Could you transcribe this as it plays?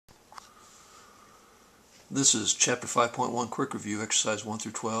This is Chapter 5.1 Quick Review, Exercise 1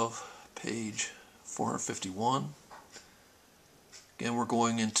 through 12, page 451. Again, we're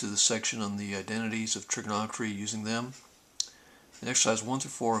going into the section on the identities of trigonometry, using them. In Exercise 1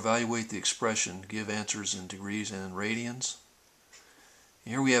 through 4, evaluate the expression, give answers in degrees and in radians.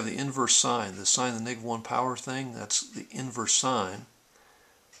 And here we have the inverse sign. The sign of the -1 power thing, that's the inverse sign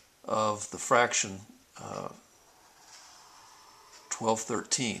of the fraction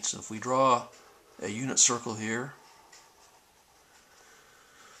 12/13. If we draw a unit circle here,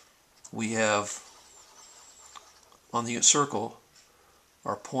 we have on the unit circle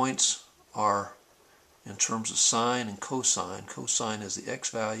our points are in terms of sine and cosine. Cosine is the x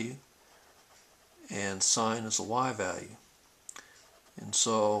value and sine is the y value. And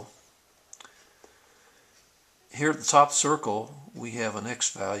so here at the top of the circle we have an x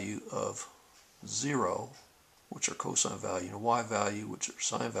value of 0, which are cosine value, and a y value, which are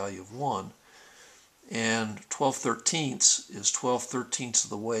sine value of 1. And 12/13 is 12/13 of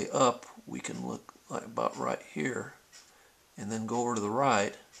the way up. We can look like about right here and then go over to the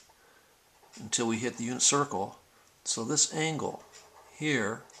right until we hit the unit circle. So this angle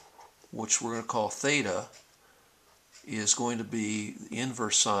here, which we're going to call theta, is going to be the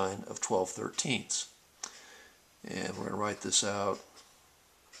inverse sine of 12/13. And we're going to write this out.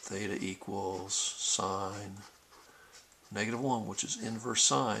 Theta equals sine -1, which is inverse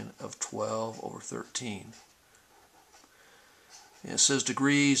sine of 12/13. And it says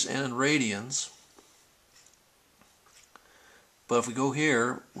degrees and in radians. But if we go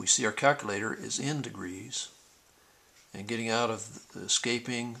here, we see our calculator is in degrees. And getting out of the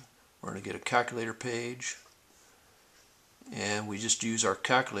escaping, we're going to get a calculator page. And we just use our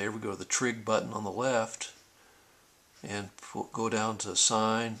calculator. We go to the trig button on the left and go down to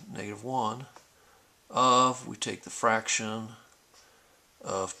sine -1 of, we take the fraction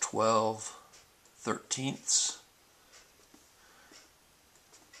of 12/13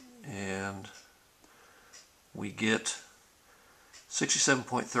 and we get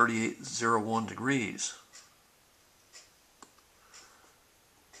 67.3801 degrees.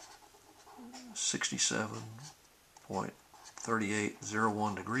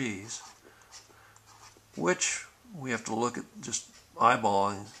 67.3801 degrees, which we have to look at just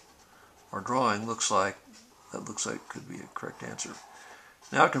eyeballing our drawing. Looks like could be a correct answer.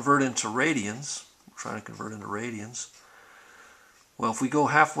 Now convert into radians. We're trying to convert into radians. Well, if we go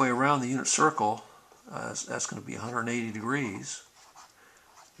halfway around the unit circle, that's going to be 180 degrees,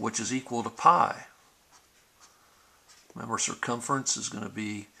 which is equal to pi. Remember, circumference is going to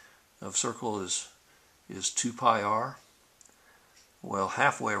be of circle is 2 pi r. Well,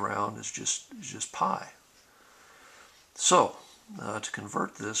 halfway around is just pi. So to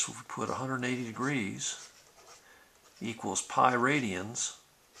convert this, we put 180 degrees equals pi radians.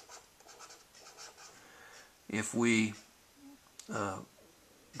 If we go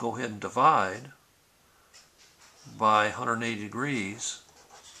ahead and divide by 180 degrees,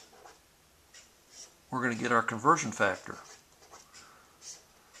 we're going to get our conversion factor.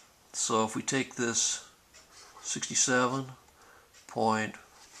 So if we take this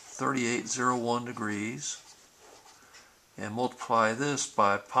 67.3801 degrees and multiply this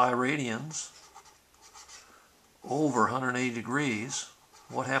by pi radians over 180 degrees,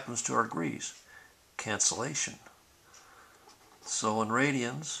 what happens to our degrees? Cancellation. So in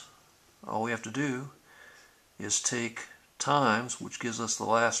radians, all we have to do is take times, which gives us the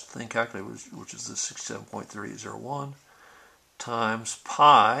last thing calculated, which is the 67.3801, times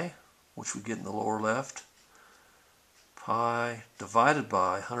pi, which we get in the lower left, pi divided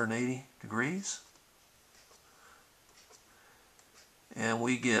by 180 degrees, and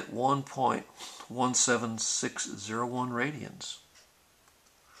we get 1.17601 radians.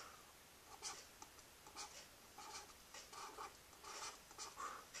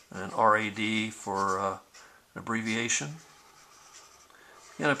 And RAD for an abbreviation.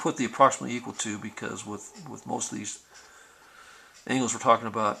 And I put the approximately equal to because with most of these angles we're talking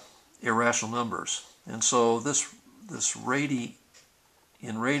about irrational numbers. And so in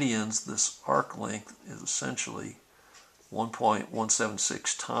radians, this arc length is essentially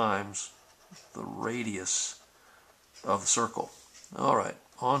 1.176 times the radius of the circle. Alright,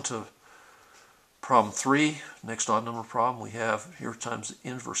 on to problem 3, next odd number problem. We have here times the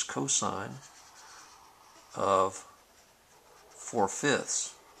inverse cosine of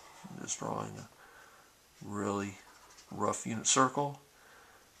 4/5. I'm just drawing a really rough unit circle.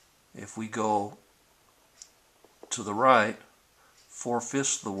 If we go to the right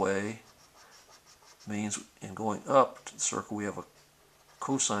 4/5 of the way means in going up to the circle we have a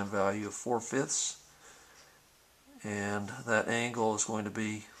cosine value of 4/5, and that angle is going to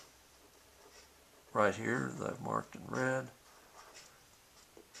be right here that I've marked in red.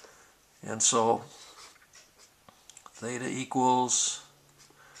 And so theta equals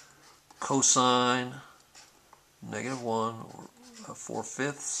cosine -1 or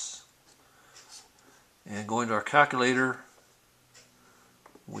 4/5. And going to our calculator,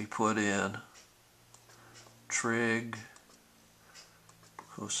 we put in trig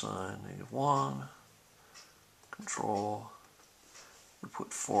cosine -1, control, we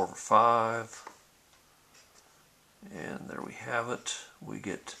put 4/5, and there we have it. We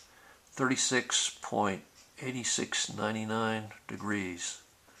get 36.8699 degrees.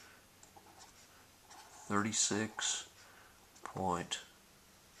 36 point,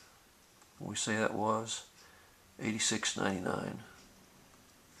 we say that was 86.99.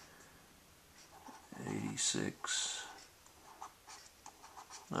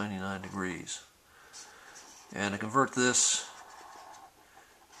 86.99 degrees. And to convert this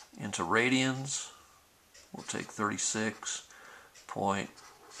into radians, we'll take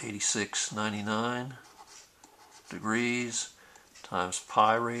 36.8699 degrees times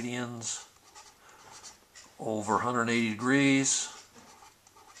pi radians over 180 degrees,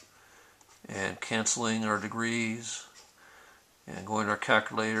 and canceling our degrees and going to our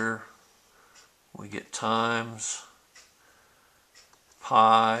calculator, we get times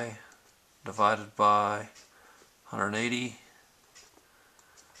pi divided by 180,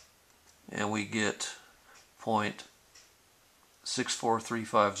 and we get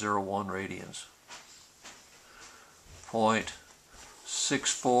 0.643501 radians.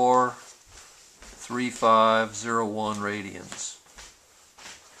 0.643501 radians.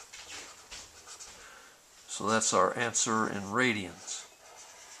 So that's our answer in radians.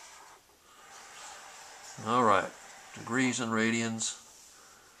 Alright, degrees and radians.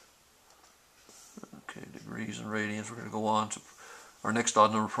 Okay, degrees and radians. We're going to go on to our next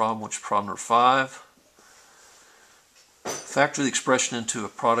odd number problem, which is problem number 5. Factor the expression into a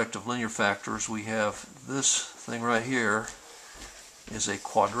product of linear factors. We have this thing right here is a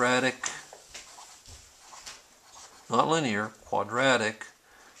quadratic, not linear, quadratic,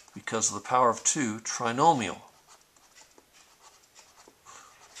 because of the power of 2, trinomial.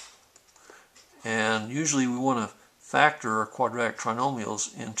 And usually we want to factor our quadratic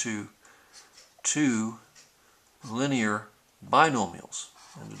trinomials into 2 linear binomials.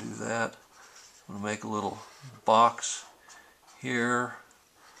 And to do that, I'm going to make a little box here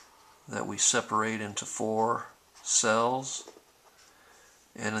that we separate into 4 cells.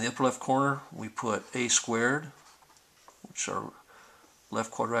 And in the upper left corner, we put a squared, which is our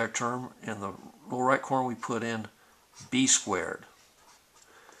left quadratic term. In the lower right corner, we put in b squared.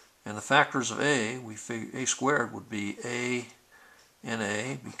 And the factors of a, we figure a squared would be a and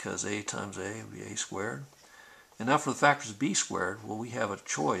a, because a times a would be a squared. And now for the factors of b squared, well, we have a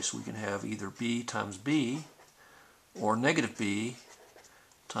choice. We can have either b times b or negative b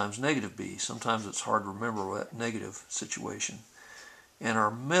times negative b. Sometimes it's hard to remember that negative situation. And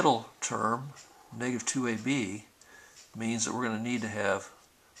our middle term, negative 2ab, means that we're going to need to have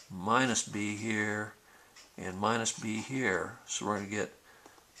minus b here and minus b here. So we're going to get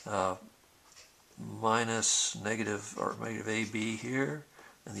minus negative ab here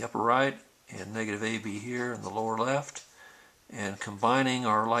in the upper right and negative ab here in the lower left. And combining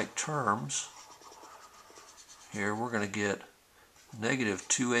our like terms, here we're going to get negative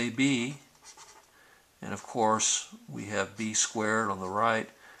 2ab, and of course we have b squared on the right,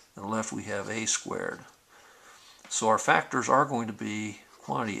 and on the left we have a squared. So our factors are going to be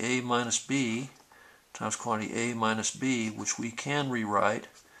quantity a minus b times quantity a minus b, which we can rewrite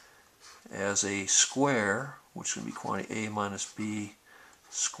as a square, which would be quantity a minus b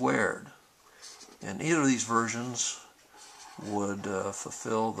squared. And either of these versions would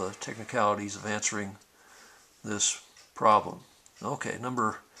fulfill the technicalities of answering this problem. Okay,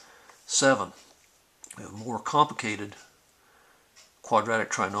 number 7. We have a more complicated quadratic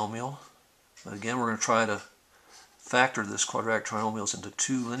trinomial. But again, we're going to try to factor this quadratic trinomials into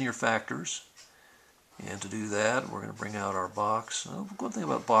 2 linear factors. And to do that, we're going to bring out our box. One thing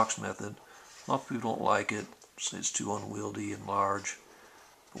about box method, a lot of people don't like it, say it's too unwieldy and large.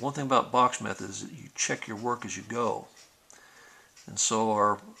 But one thing about box method is that you check your work as you go. And so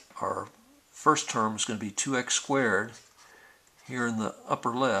our first term is going to be 2x squared here in the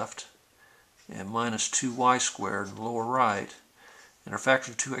upper left, and minus 2y squared in the lower right. And our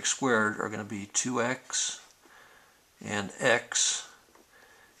factors of 2x squared are going to be 2x and x.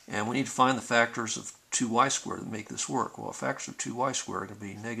 And we need to find the factors of 2y squared that make this work. Well, factors of 2y squared are going to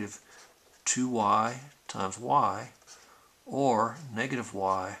be negative 2y times y, or negative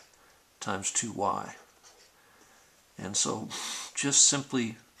y times 2y. And so just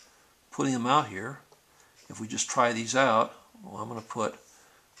simply putting them out here, if we just try these out, well, I'm going to put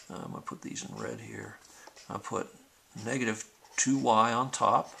these in red here. I'll put negative 2y on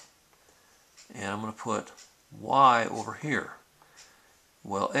top, and I'm going to put y over here.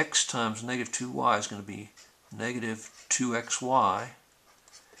 Well, x times negative 2y is going to be negative 2xy,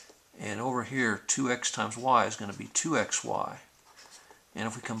 and over here 2x times y is going to be 2xy. And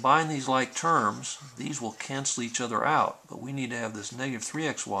if we combine these like terms, these will cancel each other out, but we need to have this negative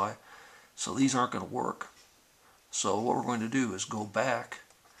 3xy, so these aren't going to work. So what we're going to do is go back.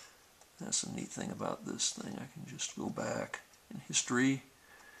 That's the neat thing about this thing. I can just go back in history.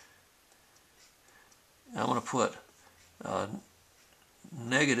 I'm going to put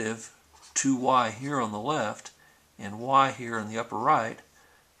negative 2y here on the left and y here in the upper right,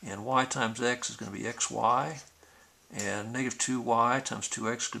 and y times x is going to be xy, and negative 2y times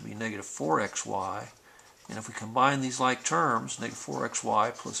 2x is going to be negative 4xy. And if we combine these like terms, negative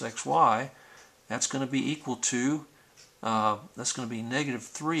 4xy plus xy, that's going to be equal to, that's going to be negative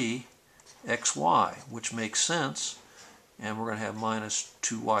 3xy, which makes sense. And we're going to have minus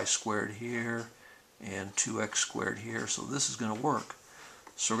 2y squared here and 2x squared here, so this is going to work.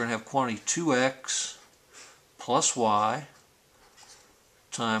 So we're going to have quantity 2x plus y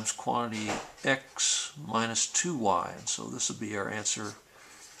times quantity x minus 2y. And so this would be our answer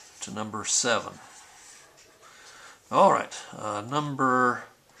to number 7. All right, number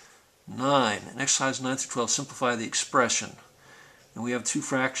 9. In exercise 9 through 12, simplify the expression. And we have two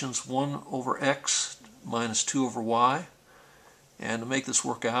fractions, 1 over x minus 2 over y. And to make this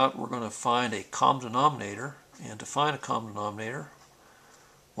work out, we're going to find a common denominator. And to find a common denominator,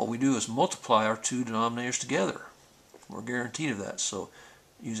 what we do is multiply our two denominators together. We're guaranteed of that. So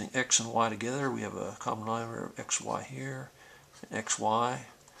using x and y together, we have a common denominator of xy here and xy.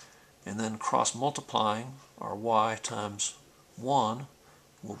 And then cross multiplying, our y times 1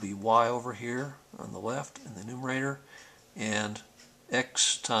 will be y over here on the left in the numerator, and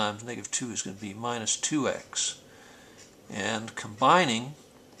x times negative 2 is going to be minus 2x. And combining,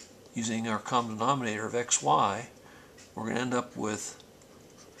 using our common denominator of xy, we're going to end up with,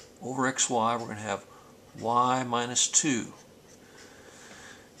 over xy, we're going to have y minus 2.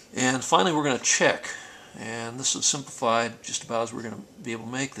 And finally, we're going to check. And this is simplified just about as we're going to be able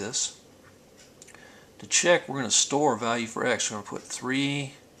to make this. To check, we're going to store a value for x. We're going to put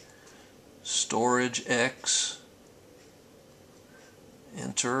 3 storage x,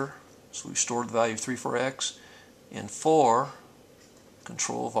 enter. So we've stored the value of 3 for x. And 4,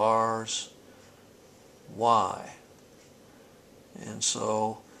 control vars, y. And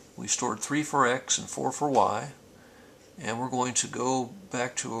so we stored 3 for x and 4 for y. And we're going to go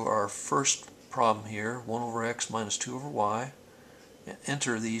back to our first problem here, 1 over x minus 2 over y, and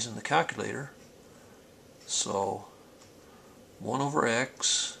enter these in the calculator. So 1 over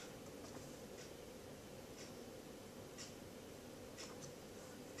x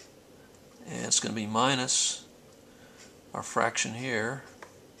and it's going to be minus our fraction here,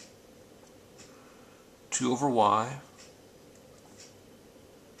 2 over y,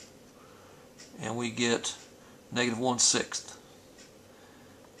 and we get negative 1/6.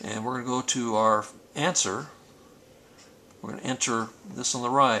 And we're going to go to our answer. We're going to enter this on the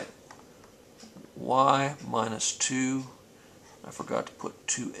right, y minus 2, I forgot to put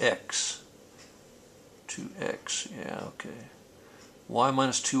 2x. 2x, yeah, okay. Y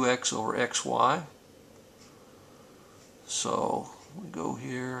minus 2x over xy. So we go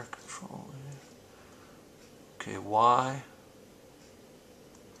here, control. Okay, y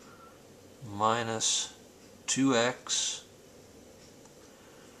minus 2x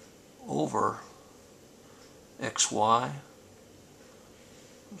over xy.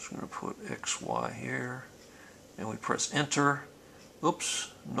 I'm just going to put xy here, and we press enter.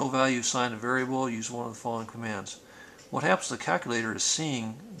 Oops, no value assigned to variable. Use one of the following commands. What happens, the calculator is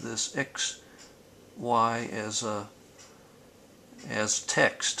seeing this xy as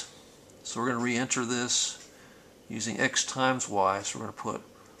text. So we're going to re-enter this using x times y. So we're going to put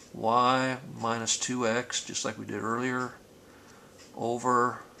y minus 2x, just like we did earlier,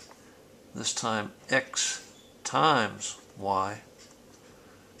 over, this time, x times y.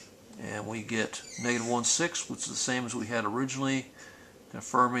 And we get negative 1/6, which is the same as we had originally,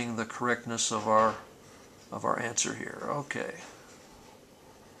 confirming the correctness of our answer here. Okay.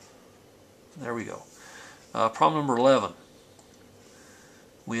 There we go. Problem number 11.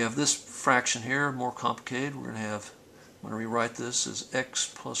 We have this fraction here, more complicated. We're going to have, I'm going to rewrite this as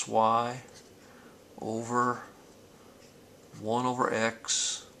x plus y over 1 over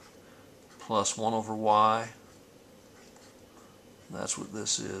x plus 1 over y. That's what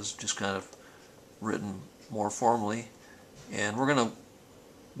this is, just kind of written more formally. And we're going to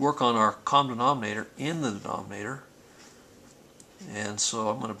work on our common denominator in the denominator. And so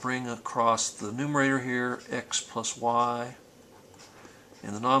I'm going to bring across the numerator here x plus y,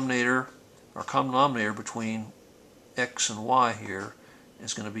 and the denominator, our common denominator between x and y here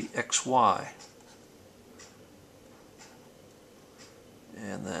is going to be xy.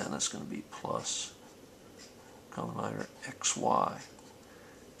 And then it's going to be plus common denominator xy.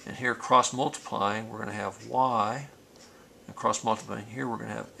 And here cross multiplying we're going to have y, and cross multiplying here we're going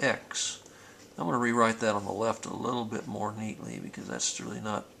to have x. I'm going to rewrite that on the left a little bit more neatly because that's really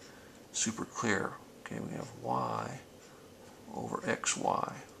not super clear. Okay, we have y over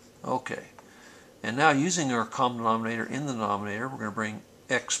xy. Okay, and now using our common denominator in the denominator, we're going to bring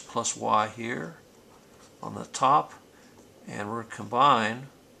x plus y here on the top, and we're going to combine.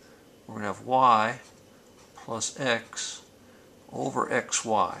 We're going to have y plus x over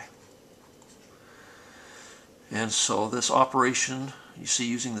xy. And so this operation, you see,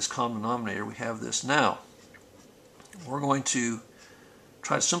 using this common denominator, we have this. Now, we're going to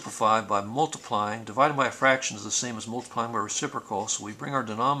try to simplify by multiplying. Dividing by a fraction is the same as multiplying by reciprocal, so we bring our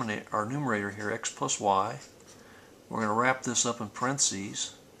denominator, our numerator here, x plus y. We're going to wrap this up in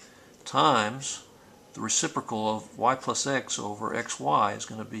parentheses, times the reciprocal of y plus x over xy is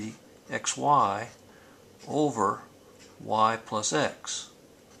going to be xy over y plus x.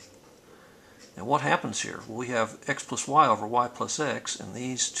 And what happens here? Well, we have x plus y over y plus x, and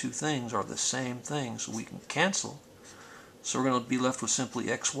these two things are the same thing, so we can cancel. So we're going to be left with simply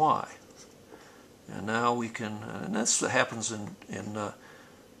xy. And now we can, and that's what happens in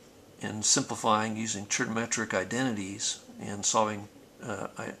simplifying using trigonometric identities and solving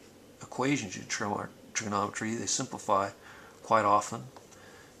equations in trigonometry. They simplify quite often.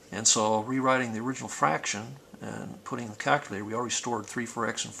 And so rewriting the original fraction and putting in the calculator, we already stored 3 for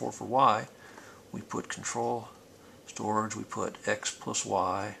x and 4 for y. We put control storage, we put x plus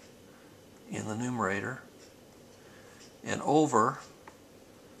y in the numerator, and over,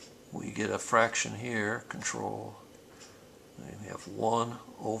 we get a fraction here, control, and we have 1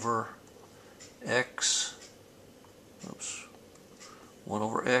 over x, 1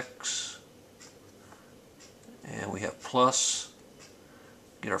 over x, and we have plus,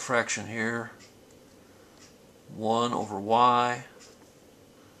 get our fraction here, 1 over y,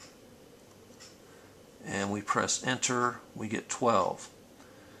 and we press enter, we get 12.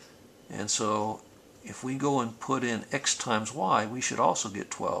 And so if we go and put in x times y, we should also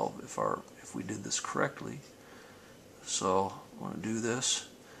get 12 if we did this correctly. So I'm going to do this.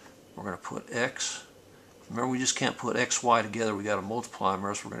 We're going to put x. Remember, we just can't put x, y together. We got to multiply them, or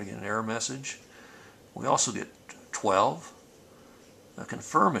else we're going to get an error message. We also get 12,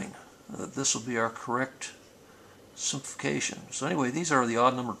 confirming that this will be our correct simplification. So anyway, these are the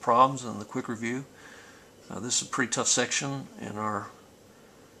odd numbered problems in the quick review. This is a pretty tough section in our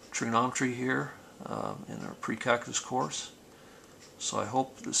trigonometry here in our Precalculus course. So I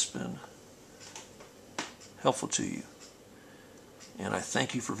hope this has been helpful to you, and I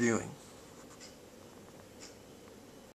thank you for viewing.